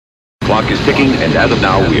clock is ticking, and as of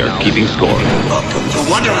now, we are keeping score. The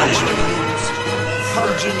Wonderland.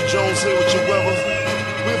 I'm Jimmy Jones here with your weather.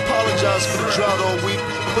 We apologize for the drought all week,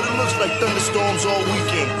 but it looks like thunderstorms all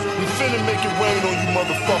weekend. We finna make it rain on you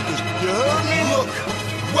motherfuckers. You heard me? Look,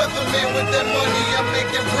 Weatherman with that money, I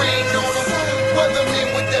make it rain on them. Weatherman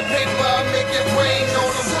with that paper, I make it rain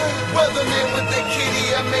on them. Weatherman with that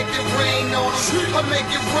kitty, I make it rain on them. I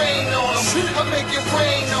make it rain on them. I make it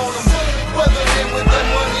rain on them. Weatherman with that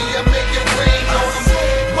money, I make it rain on them.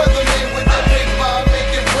 Weatherman with that paper, I make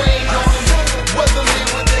it rain on them. Weatherman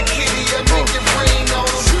with that kitty, I make it rain on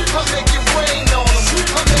them. I make it rain on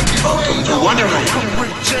them. I make it rain on them. Wonderland. I'm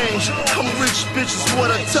Rick James, I'm rich bitch is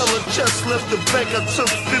what I tell her. Just left the bank, I took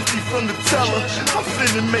 50 from the teller. I'm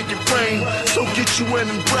finna make it rain, so get you an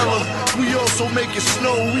umbrella. We also make it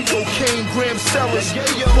snow, we cocaine gram sellers.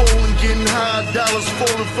 Falling, getting high, dollars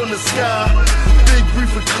falling from the sky. Big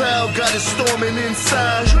reefer cloud, got it storming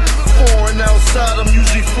inside. Foreign outside, I'm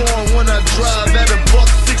usually foreign when I drive. At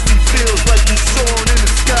 $1.60 feels like you soaring in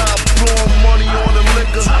the sky. Blowing money on the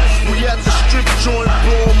liquor. We at the strip joint,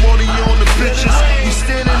 blowing money on the bitches. We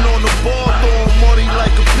standing on the bar, throwing money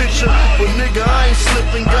like a pitcher. But nigga, I ain't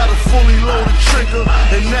slipping, got a fully loaded trigger,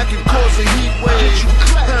 and that can cause a heat wave.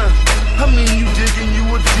 I mean, you digging you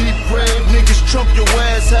a deep grave. Niggas trump your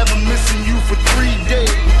ass, have them missing you for 3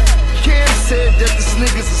 days. Cam said that this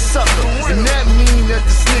nigga's a sucker, and that mean that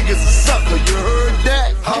this nigga's a sucker. You heard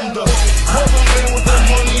that? I'm the Weatherman with that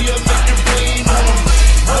money, I make it rain on him.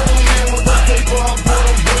 Weatherman with that paper, I bought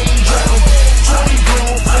a range on him. 20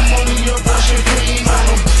 grand for money, I bought champagne on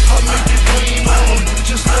him. I make it rain on him,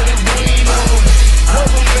 just let it rain on him.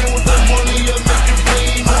 Weatherman with that money, I make it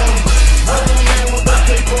rain on him. Weatherman with that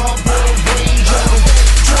paper, I bought a range on him.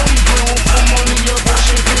 20 grand for money, I bought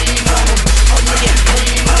champagne on him. I make it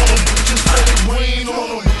rain on him, just let it rain on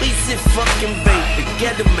him. We said fucking baby,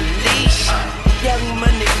 get him a leash. Young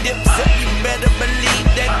money dips up, you better believe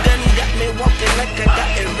that gun got me walking like I got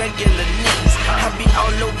irregular knees. I be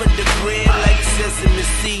all over the bread like sesame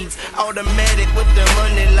seeds. Automatic with the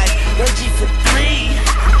money like Reggie for 3.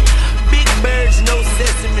 Big birds, no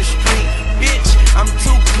Sesame Street. Bitch, I'm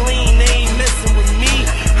too clean, they ain't messing with me.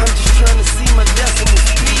 I'm just trying to see my decimal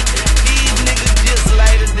speak. These niggas just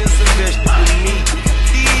lighter than some vegetable meat.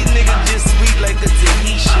 These niggas just sweet like a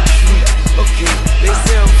Tahitian treat. Okay, they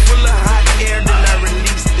say I'm full of hot air, then I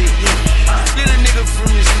release the heat. Split a nigga from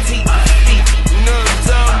his teeth to feet. You know what I'm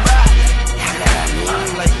talking about?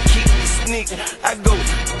 Like keep the sneak. I go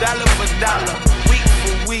dollar for dollar, week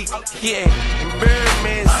for week. Yeah, and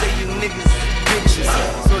Birdman say you niggas is bitches,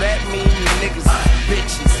 so that mean you niggas is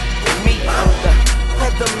bitches. And me, I'm the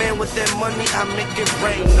Weatherman with that money, I make it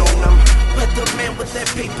rain on them. Weatherman with that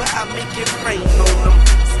paper, I make it rain on them.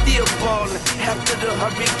 Still ballin' after the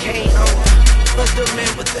hurricane on them. Weatherman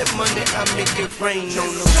with that money, I make it rain on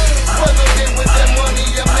them. Weatherman with that money,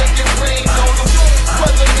 I make it rain on them.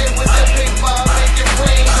 Weatherman with that paper, I make it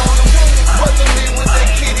rain on them. Weatherman